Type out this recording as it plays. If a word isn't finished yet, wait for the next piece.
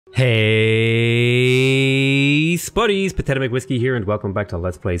Hey, spuddies! Potatomcwhiskey here, and welcome back to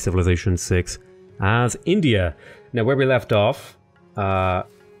Let's Play Civilization 6 as India. Now, where we left off,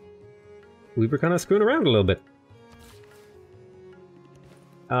 we were kind of screwing around a little bit.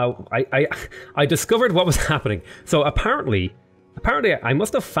 I discovered what was happening. So apparently I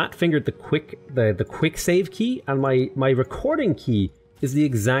must have fat-fingered the quick save key, and my recording key is the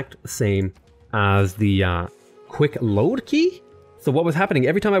exact same as the quick load key. So what was happening,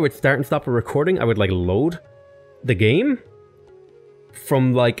 every time I would start and stop a recording, I would like load the game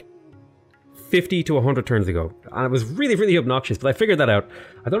from like 50 to 100 turns ago. And it was really, really obnoxious, but I figured that out.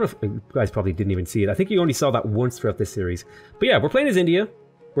 I don't know if you guys probably didn't even see it. I think you only saw that once throughout this series. But yeah, we're playing as India.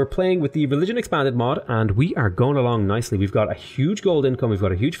 We're playing with the Religion Expanded mod, and we are going along nicely. We've got a huge gold income, we've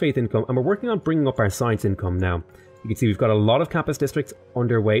got a huge faith income, and we're working on bringing up our science income now. You can see we've got a lot of campus districts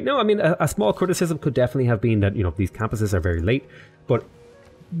underway. No, I mean, a small criticism could definitely have been that, you know, these campuses are very late. But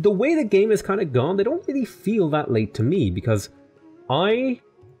the way the game is kind of gone, they don't really feel that late to me, because I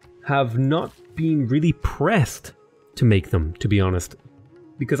have not been really pressed to make them, to be honest.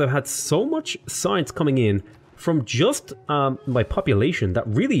 Because I've had so much science coming in from just my population that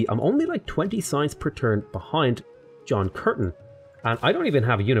really, I'm only like 20 science per turn behind John Curtin. And I don't even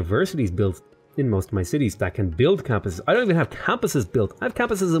have universities built in most of my cities that can build campuses. I don't even have campuses built. I have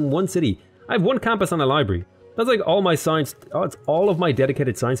campuses in one city. I have one campus and a library. That's like all my science, it's all of my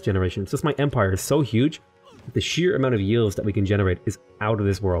dedicated science generation. It's just my empire is so huge. The sheer amount of yields that we can generate is out of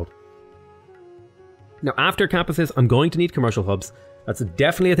this world. Now, after campuses, I'm going to need commercial hubs. That's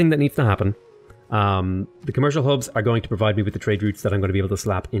definitely a thing that needs to happen. The commercial hubs are going to provide me with the trade routes that I'm going to be able to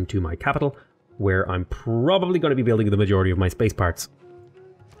slap into my capital, where I'm probably going to be building the majority of my space parts.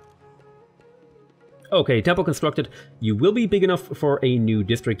 Okay, temple constructed. You will be big enough for a new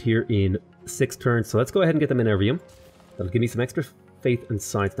district here in 6 turns, so let's go ahead and get them in Ervium. That'll give me some extra faith and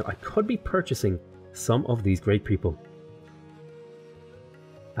science. Now, I could be purchasing some of these great people.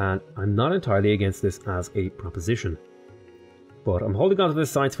 And I'm not entirely against this as a proposition. But I'm holding on to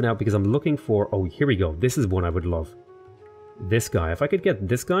this science for now because I'm looking for... Oh, here we go. This is one I would love. This guy. If I could get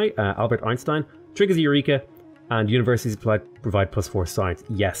this guy, Albert Einstein, triggers a Eureka, and universities provide +4 science.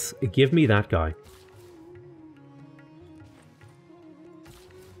 Yes, give me that guy.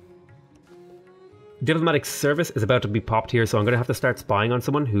 Diplomatic service is about to be popped here, so I'm going to have to start spying on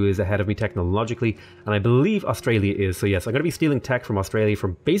someone who is ahead of me technologically, and I believe Australia is. So yes, I'm going to be stealing tech from Australia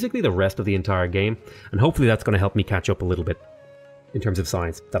from basically the rest of the entire game, and hopefully that's going to help me catch up a little bit in terms of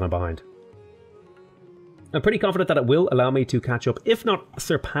science that I'm behind. I'm pretty confident that it will allow me to catch up, if not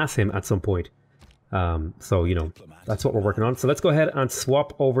surpass him at some point. So, you know, that's what we're working on. So let's go ahead and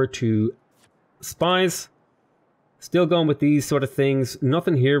swap over to spies. Still going with these sort of things.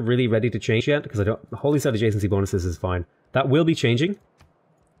 Nothing here really ready to change yet, because I don't... The holy set adjacency bonuses is fine. That will be changing.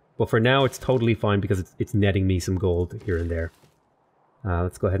 But for now, it's totally fine because it's netting me some gold here and there.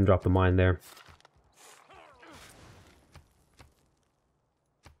 Let's go ahead and drop the mine there.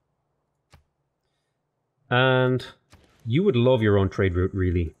 And you would love your own trade route,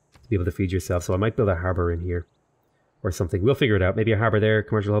 really, to be able to feed yourself. So I might build a harbour in here or something. We'll figure it out. Maybe a harbour there,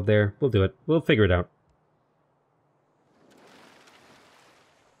 commercial hub there. We'll do it. We'll figure it out.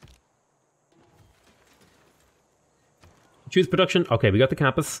 Choose production. Okay, we got the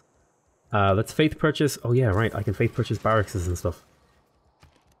campus. Let's faith purchase. Oh yeah, right. I can faith purchase barracks and stuff.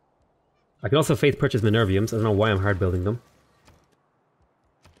 I can also faith purchase Minerviums. I don't know why I'm hard building them.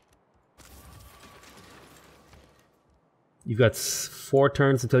 You've got 4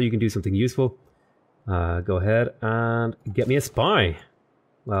 turns until you can do something useful. Go ahead and get me a spy.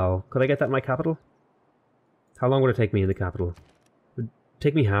 Well, could I get that in my capital? How long would it take me in the capital? It would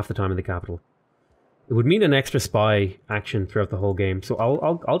take me half the time in the capital. It would mean an extra spy action throughout the whole game, so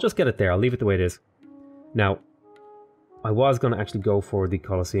I'll just get it there. I'll leave it the way it is. Now, I was going to actually go for the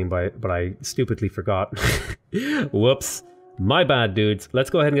Colosseum, but I stupidly forgot. Whoops. My bad, dudes. Let's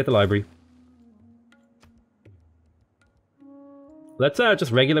go ahead and get the library. Let's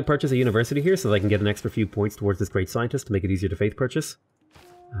just regular purchase a university here so that I can get an extra few points towards this great scientist to make it easier to faith purchase.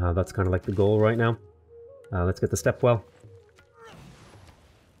 That's kind of like the goal right now. Let's get the stepwell.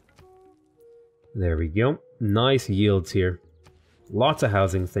 There we go. Nice yields here. Lots of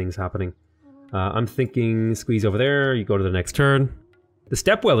housing things happening. I'm thinking squeeze over there, you go to the next turn. The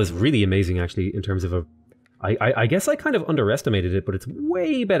stepwell is really amazing actually in terms of a... I guess I kind of underestimated it, but it's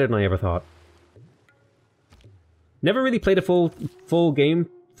way better than I ever thought. Never really played a full game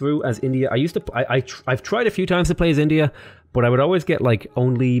through as India. I used to... I've tried a few times to play as India, but I would always get like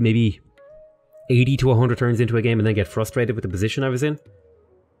only maybe 80 to 100 turns into a game and then get frustrated with the position I was in.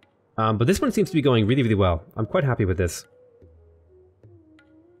 But this one seems to be going really, really well. I'm quite happy with this.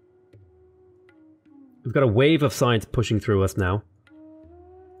 We've got a wave of science pushing through us now.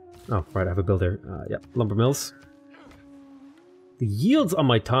 Oh, right, I have a builder. Yeah, lumber mills. The yields on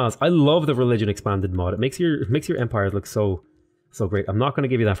my tiles. I love the religion expanded mod. It makes your empires look so great. I'm not going to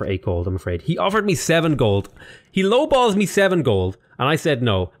give you that for 8 gold, I'm afraid. He offered me 7 gold. He lowballs me 7 gold, and I said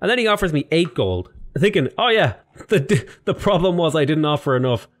no. And then he offers me 8 gold, thinking, oh yeah, the problem was I didn't offer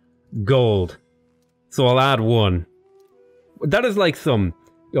enough gold, so I'll add 1. That is like some,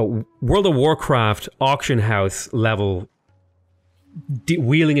 you know, World of Warcraft auction house level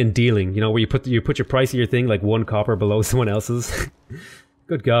wheeling and dealing, you know, where you put your price of your thing like 1 copper below someone else's.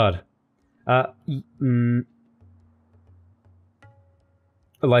 Good God. A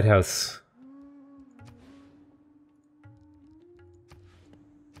lighthouse.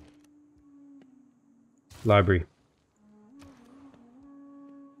 Library.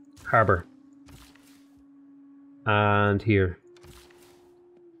 Harbor. And here.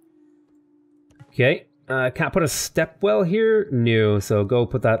 Okay. Can't put a step well here? No, so go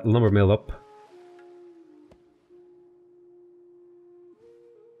put that lumber mill up.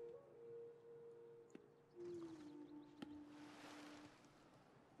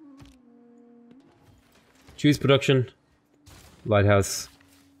 Choose production. Lighthouse.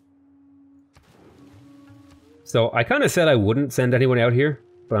 So I kind of said I wouldn't send anyone out here,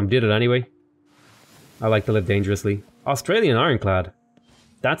 but I did it anyway. I like to live dangerously. Australian ironclad.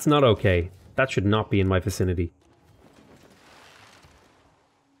 That's not okay. That should not be in my vicinity.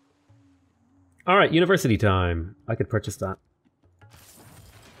 Alright, university time. I could purchase that.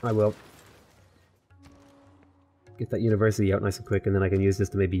 I will. Get that university out nice and quick, and then I can use this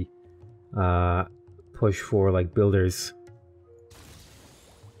to maybe push for, like, builders.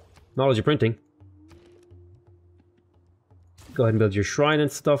 Knowledge of printing. Go ahead and build your shrine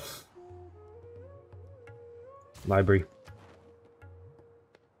and stuff. Library.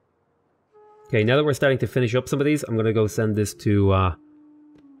 Okay, now that we're starting to finish up some of these, I'm going to go send this to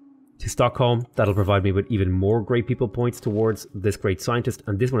Stockholm. That'll provide me with even more great people points towards this great scientist.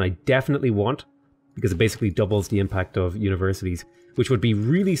 And this one I definitely want, because it basically doubles the impact of universities, which would be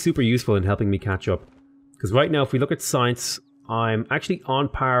really super useful in helping me catch up. Because right now, if we look at science, I'm actually on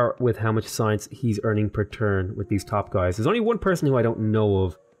par with how much science he's earning per turn with these top guys. There's only one person who I don't know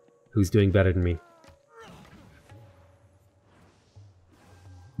of who's doing better than me.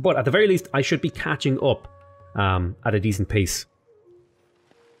 But at the very least, I should be catching up at a decent pace.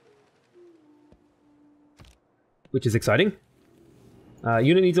 Which is exciting.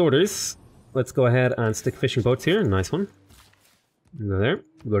 Unit needs orders. Let's go ahead and stick fishing boats here. Nice one. Go there.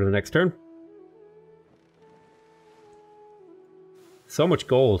 Go to the next turn. So much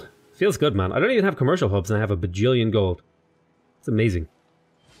gold. Feels good, man. I don't even have commercial hubs and I have a bajillion gold. It's amazing.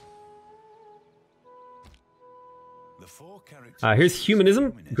 Here's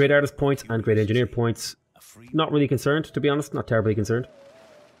humanism, great artist points and great engineer points. Not really concerned, to be honest, not terribly concerned.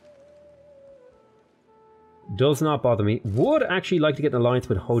 Does not bother me. Would actually like to get an alliance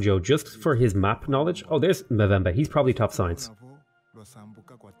with Hojo just for his map knowledge. Oh, there's Mavemba, he's probably top science.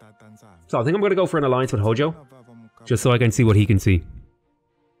 So I think I'm going to go for an alliance with Hojo, just so I can see what he can see.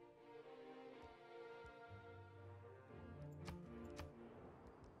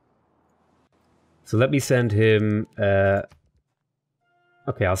 So let me send him...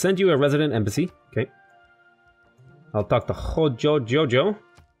 Okay, I'll send you a resident embassy. Okay. I'll talk to Jojo.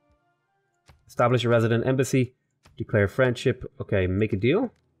 Establish a resident embassy. Declare friendship. Okay, make a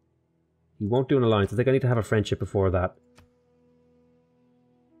deal. He won't do an alliance. I think I need to have a friendship before that.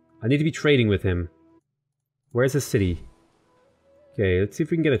 I need to be trading with him. Where's his city? Okay, let's see if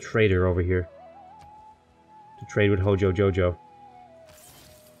we can get a trader over here. To trade with Hojo Jojo.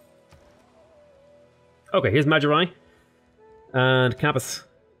 Okay, here's Majorai. And Campus.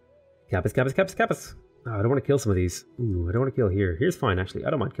 Campus. Oh, I don't want to kill some of these. Ooh, I don't want to kill here. Here's fine, actually. I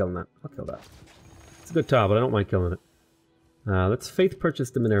don't mind killing that. I'll kill that. It's a good tile, but I don't mind killing it. Let's faith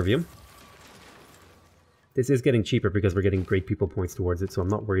purchase the Minervium. This is getting cheaper because we're getting great people points towards it, so I'm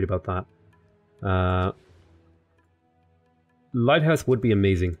not worried about that. Lighthouse would be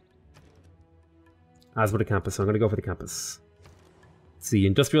amazing. As would a campus, so I'm going to go for the campus. Let's see,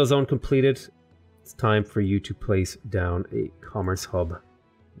 industrial zone completed. It's time for you to place down a commerce hub.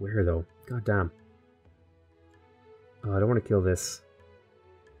 Where though? God damn. Oh, I don't want to kill this.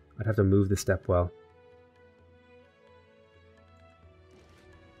 I'd have to move the stepwell.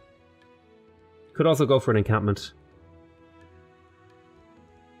 Could also go for an encampment.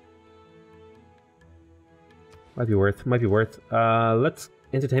 Might be worth. Let's...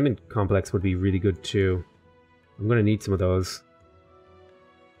 Entertainment complex would be really good too. I'm going to need some of those.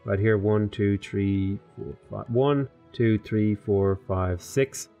 Right here, 1, 2, 3, 4, 5. 1, 2, 3, 4, 5,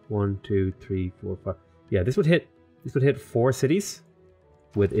 6. 1, 2, 3, 4, 5. Yeah, this would hit 4 cities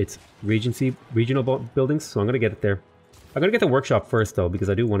with its regional buildings, so I'm going to get it there. I'm going to get the workshop first, though, because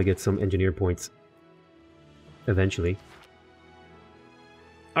I do want to get some engineer points eventually.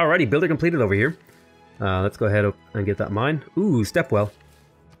 Alrighty, builder completed over here. Let's go ahead up and get that mine. Ooh, stepwell.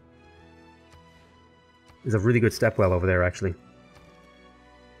 There's a really good stepwell over there, actually.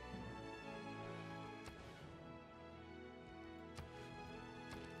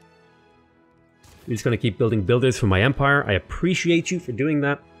 I'm just going to keep building builders for my empire. I appreciate you for doing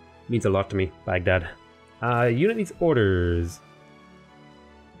that. It means a lot to me, Baghdad. Unit needs orders.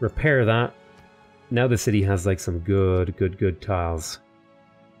 Repair that. Now the city has like some good tiles.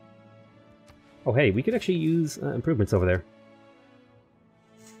 Oh hey, we could actually use improvements over there.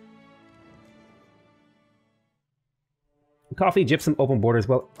 Coffee, gypsum, open borders.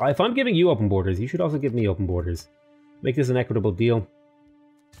 Well, if I'm giving you open borders, you should also give me open borders. Make this an equitable deal.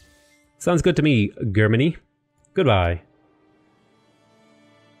 Sounds good to me, Germany. Goodbye.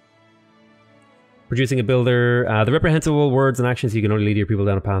 Producing a builder. The reprehensible words and actions you can only lead your people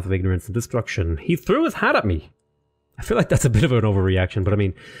down a path of ignorance and destruction. He threw his hat at me. I feel like that's a bit of an overreaction, but I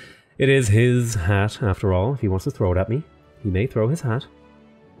mean, it is his hat after all. If he wants to throw it at me, he may throw his hat.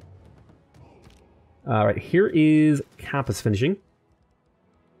 Alright, here is campus finishing.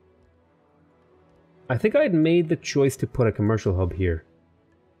 I think I had made the choice to put a commercial hub here.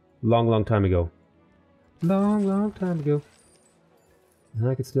 Long time ago. Long time ago. And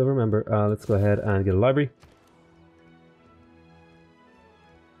I can still remember. Let's go ahead and get a library.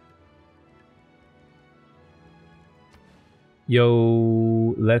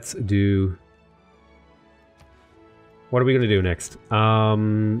 Yo, let's do... What are we going to do next?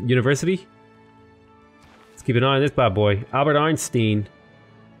 University? Let's keep an eye on this bad boy. Albert Einstein.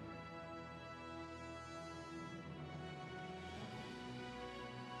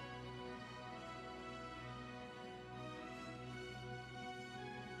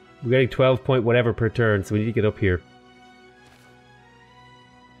 We're getting 12 point whatever per turn, so we need to get up here.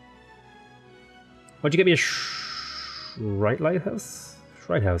 Why'd you get me a lighthouse?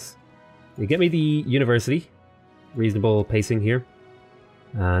 Shrine house. You get me the university. Reasonable pacing here.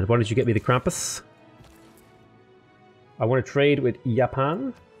 And why don't you get me the Krampus? I want to trade with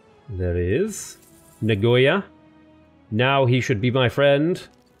Japan. There it is. Nagoya. Now he should be my friend.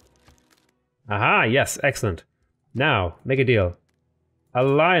 Aha, yes, excellent. Now, make a deal.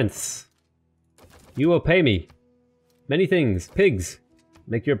 Alliance. You will pay me many things. Pigs.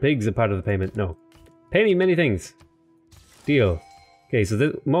 Make your pigs a part of the payment. No. Pay me many things. Deal. Okay,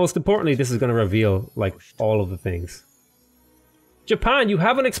 so most importantly, this is going to reveal, like, all of the things. Japan, you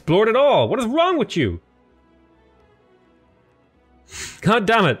haven't explored at all. What is wrong with you? God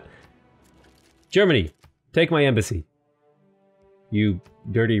damn it. Germany, take my embassy. You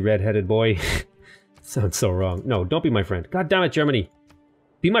dirty red-headed boy. Sounds so wrong. No, don't be my friend. God damn it, Germany.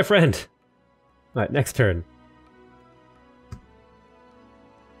 Be my friend! Alright, next turn.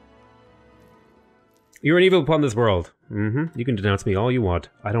 You're an evil upon this world. You can denounce me all you want.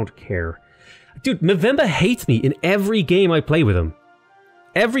 I don't care. Dude, Movember hates me in every game I play with him.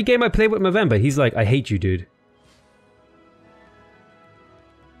 Every game I play with Movember, he's like, I hate you, dude.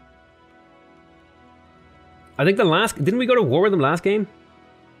 I think the last... Didn't we go to war with them last game?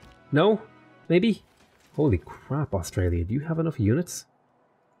 No? Maybe? Holy crap, Australia. Do you have enough units?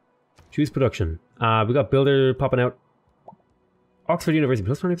 Choose production. We got builder popping out. Oxford University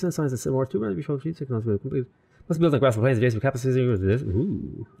plus 20% science and similar 2 before technology complete. Must build on grassland plains adjacent capacity.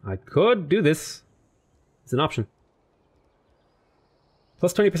 Ooh, I could do this. It's an option.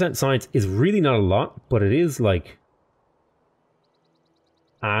 Plus 20% science is really not a lot, but it is like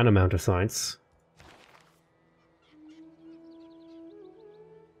an amount of science.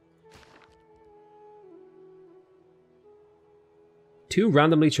 Two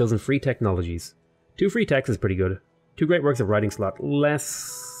randomly chosen free technologies. 2 free techs is pretty good. 2 great works of writing slot.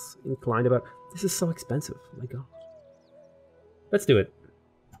 Less inclined about... This is so expensive. Oh my god. Let's do it.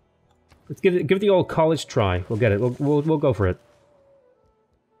 Let's give it the old college try. We'll get it. We'll go for it.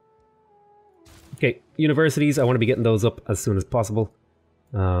 Okay, universities. I want to be getting those up as soon as possible.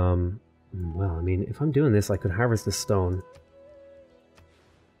 Well, I mean, if I'm doing this, I could harvest the stone.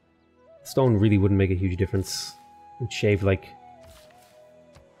 Stone really wouldn't make a huge difference. It'd shave like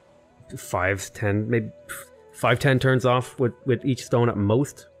 5-10, maybe 5-10 turns off with each stone at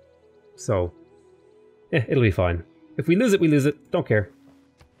most. So, it'll be fine. If we lose it, we lose it. Don't care.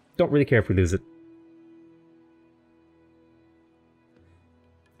 Don't really care if we lose it.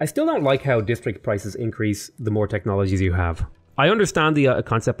 I still don't like how district prices increase the more technologies you have. I understand the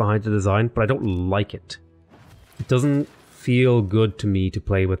concept behind the design, but I don't like it. It doesn't feel good to me to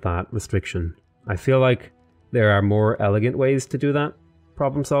play with that restriction. I feel like there are more elegant ways to do that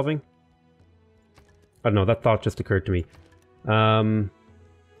problem solving. I don't know, that thought just occurred to me.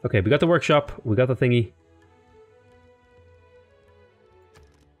 Okay, we got the workshop, we got the thingy.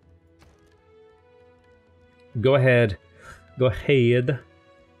 Go ahead. Go ahead.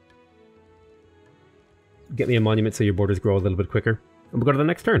 Get me a monument so your borders grow a little bit quicker. And we'll go to the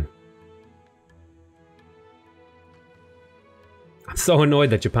next turn. I'm so annoyed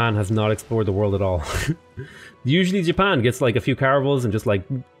that Japan has not explored the world at all. Usually Japan gets like a few caravels and just like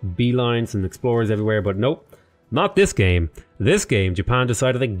beelines and explores everywhere, but nope. Not this game. This game, Japan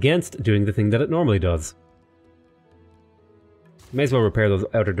decided against doing the thing that it normally does. May as well repair those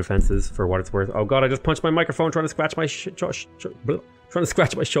outer defenses for what it's worth. Oh god, I just punched my microphone trying to scratch my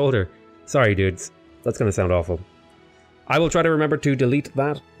shoulder. Sorry, dudes. That's gonna sound awful. I will try to remember to delete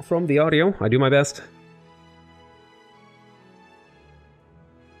that from the audio. I do my best.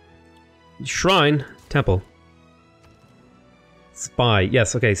 Shrine. Temple. Spy.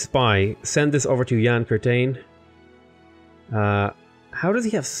 Yes, okay, spy. Send this over to Jan Curtain. How does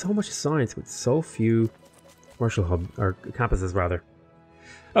he have so much science with so few commercial hub or campuses rather?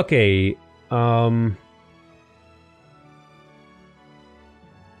 Okay,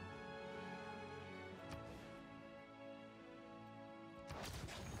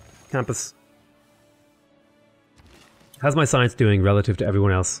 campus. How's my science doing relative to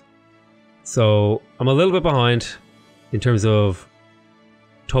everyone else? So I'm a little bit behind in terms of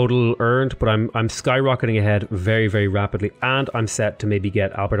total earned, but I'm skyrocketing ahead very, very rapidly, and I'm set to maybe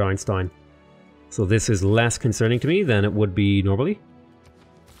get Albert Einstein. So this is less concerning to me than it would be normally.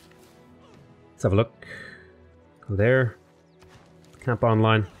 Let's have a look. Go there. Camp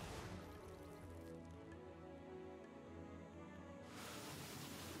online.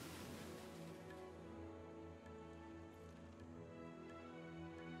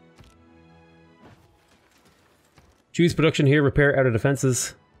 Choose production here, repair outer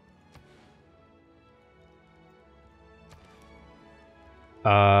defenses.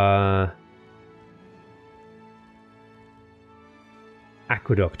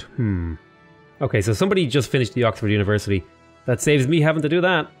 Aqueduct. Okay, so somebody just finished the Oxford University. That saves me having to do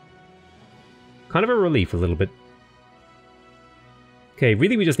that. Kind of a relief a little bit. Okay,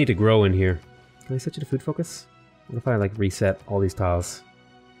 really we just need to grow in here. Can I set you to food focus? What if I like reset all these tiles?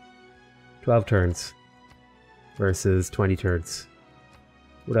 12 turns. Versus 20 turns.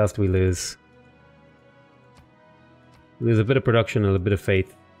 What else do we lose? We lose a bit of production and a bit of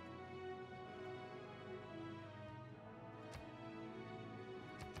faith.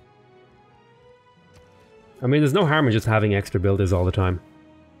 I mean, there's no harm in just having extra builders all the time.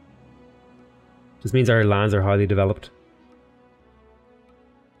 Just means our lands are highly developed.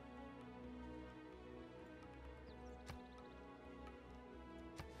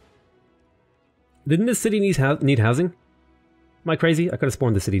 Didn't this city need housing? Am I crazy? I could have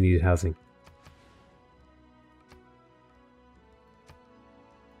sworn the city needed housing.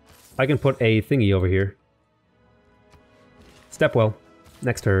 I can put a thingy over here. Stepwell.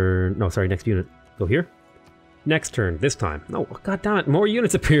 Next turn. No, sorry, next unit. Go here. Next turn. This time. No, god damn it. More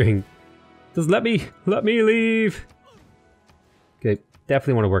units appearing. Just let me leave. Okay,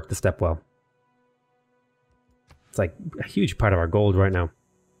 definitely want to work the stepwell. It's like a huge part of our gold right now.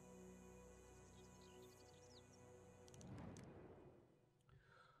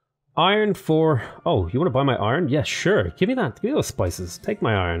 Iron for... Oh, you want to buy my iron? Yeah, sure. Give me that. Give me those spices. Take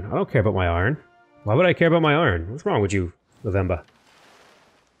my iron. I don't care about my iron. Why would I care about my iron? What's wrong with you, November?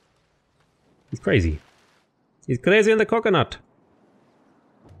 He's crazy. He's crazy in the coconut.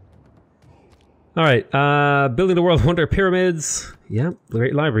 Alright, building the world wonder pyramids. Yeah, the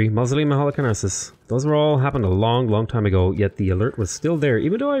Great Library, Mausoleum of Holocaustus. Those were all happened a long, long time ago, yet the alert was still there,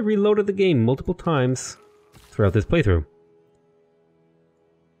 even though I reloaded the game multiple times throughout this playthrough.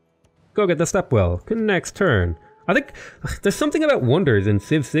 Go get the stepwell. Next turn. I think there's something about wonders in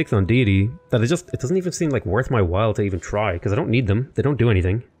Civ 6 on Deity that it doesn't even seem like worth my while to even try, because I don't need them. They don't do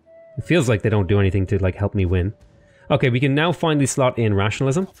anything. It feels like they don't do anything to like help me win. Okay, we can now finally slot in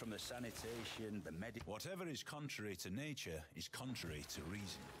rationalism. From the sanitation, the whatever is contrary to nature is contrary to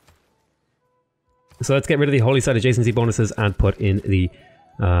reason. So let's get rid of the holy site adjacency bonuses and put in the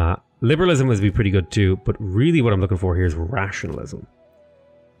liberalism would be pretty good too, but really what I'm looking for here is rationalism.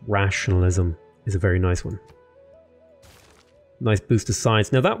 Rationalism is a very nice one. Nice boost to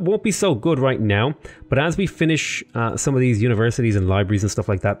science. Now that won't be so good right now, but as we finish some of these universities and libraries and stuff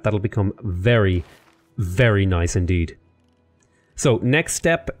like that, that'll become very, very nice indeed. So next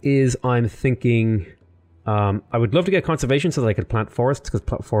step is I'm thinking I would love to get conservation so that I could plant forests, because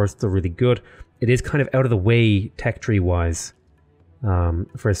forests are really good. It is kind of out of the way tech tree wise.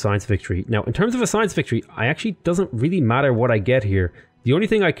 for a science victory. Now, in terms of a science victory, I actually doesn't really matter what I get here. The only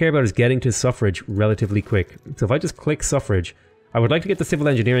thing I care about is getting to suffrage relatively quick. So if I just click suffrage, I would like to get to civil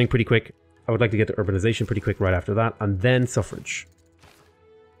engineering pretty quick. I would like to get to urbanization pretty quick right after that, and then suffrage.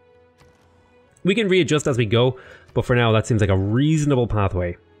 We can readjust as we go, but for now that seems like a reasonable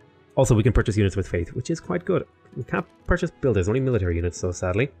pathway. Also, we can purchase units with faith, which is quite good. We can't purchase builders, only military units, so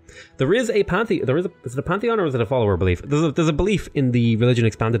sadly. There is a pantheon. Is it a pantheon or is it a follower belief? There's a belief in the religion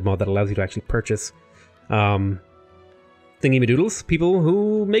expanded mod that allows you to actually purchase thingy-madoodles, people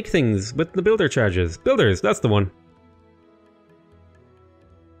who make things with the builder charges. Builders, that's the one.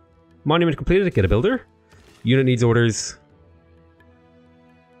 Monument completed, get a builder. Unit needs orders.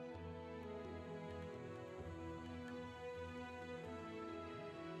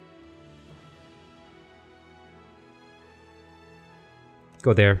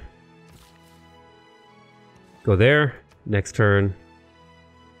 Go there. Go there. Next turn.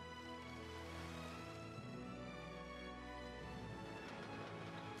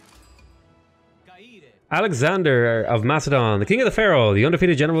 Alexander of Macedon, the king of the Pharaoh, the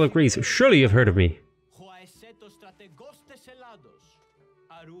undefeated general of Greece. Surely you've heard of me.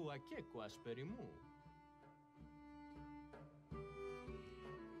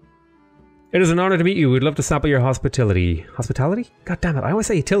 It is an honor to meet you. We'd love to sample your hospitality. Hospitality? God damn it, I always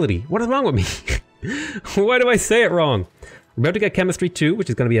say utility. What is wrong with me? Why do I say it wrong? We're about to get chemistry 2, which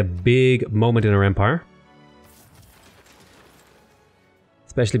is going to be a big moment in our empire.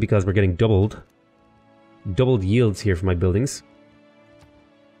 Especially because we're getting doubled yields here for my buildings.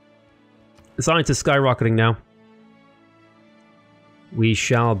 The science is skyrocketing now. We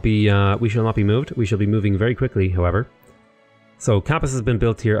shall not be moved. We shall be moving very quickly, however. So campus has been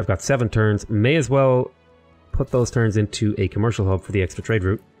built here. I've got 7 turns. May as well put those turns into a commercial hub for the extra trade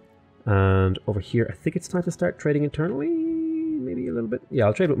route. And over here, I think it's time to start trading internally. Maybe a little bit. Yeah,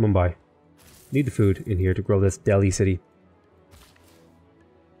 I'll trade with Mumbai. Need the food in here to grow this Delhi city.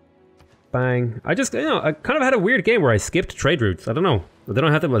 Bang. I just, I kind of had a weird game where I skipped trade routes. I don't know. I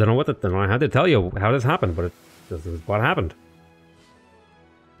don't have to tell you how this happened, but this is what happened.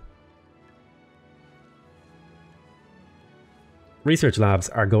 Research labs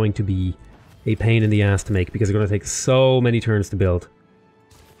are going to be a pain in the ass to make because they're going to take so many turns to build.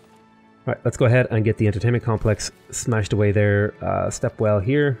 Right, let's go ahead and get the entertainment complex smashed away there. Step well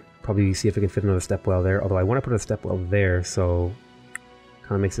here. Probably see if we can fit another step well there. Although I want to put a step well there, so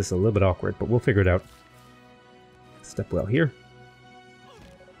kind of makes this a little bit awkward, but we'll figure it out. Step well here.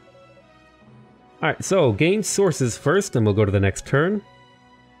 Alright, so gain sources first, and we'll go to the next turn.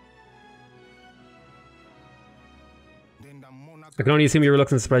 I can only assume your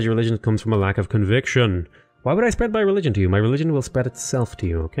reluctance to spread your religion comes from a lack of conviction. Why would I spread my religion to you? My religion will spread itself to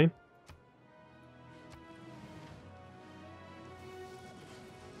you, okay?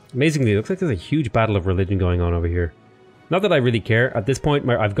 Amazingly, it looks like there's a huge battle of religion going on over here. Not that I really care. At this point,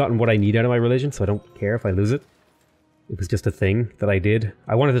 I've gotten what I need out of my religion, so I don't care if I lose it. It was just a thing that I did.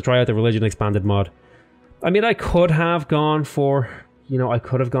 I wanted to try out the religion expanded mod. I mean, I could have gone for, I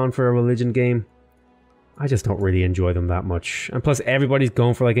could have gone for a religion game. I just don't really enjoy them that much. And plus, everybody's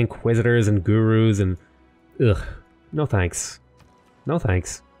going for like inquisitors and gurus and... Ugh. No thanks. No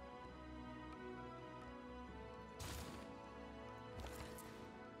thanks.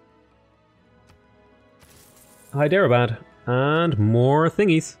 Hyderabad. And more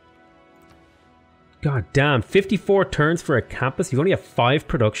thingies. God damn, 54 turns for a campus? You only have 5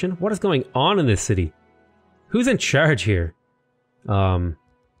 production? What is going on in this city? Who's in charge here?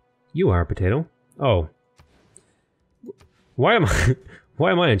 You are, Potato. Oh. Why am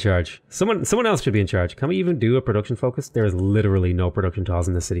I in charge? Someone else should be in charge. Can we even do a production focus? There is literally no production tiles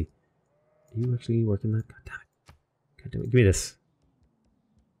in this city. Are you actually working that? God damn it. God damn it. Give me this.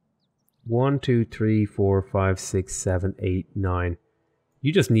 1, 2, 3, 4, 5, 6, 7, 8, 9.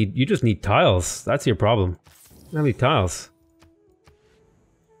 You just need tiles. That's your problem. How many tiles?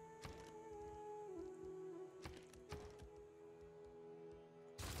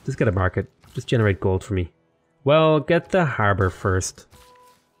 Just get a market. Just generate gold for me. Well, get the harbor first.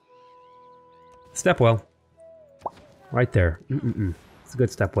 Step well. Right there. It's a good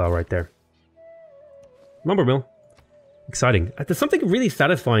step well right there. Lumber mill. Exciting. There's something really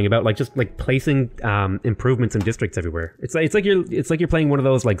satisfying about just placing improvements in districts everywhere. It's like you're playing one of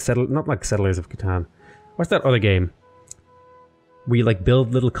those not like Settlers of Catan. What's that other game? Where you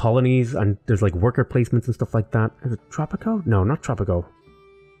build little colonies and there's worker placements and stuff like that. Is it Tropico? No, not Tropico.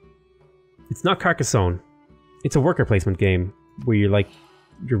 It's not Carcassonne. It's a worker placement game where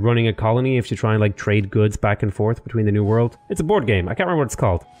you're running a colony if you try and trade goods back and forth between the new world. It's a board game. I can't remember what it's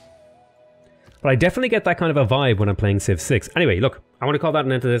called. But I definitely get that kind of a vibe when I'm playing Civ 6. Anyway, look, I want to call that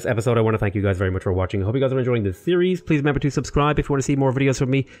an end to this episode. I want to thank you guys very much for watching. I hope you guys are enjoying this series. Please remember to subscribe if you want to see more videos from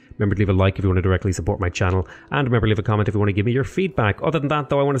me. Remember to leave a like if you want to directly support my channel. And remember to leave a comment if you want to give me your feedback. Other than that,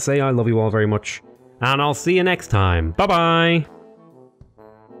 though, I want to say I love you all very much. And I'll see you next time. Bye-bye!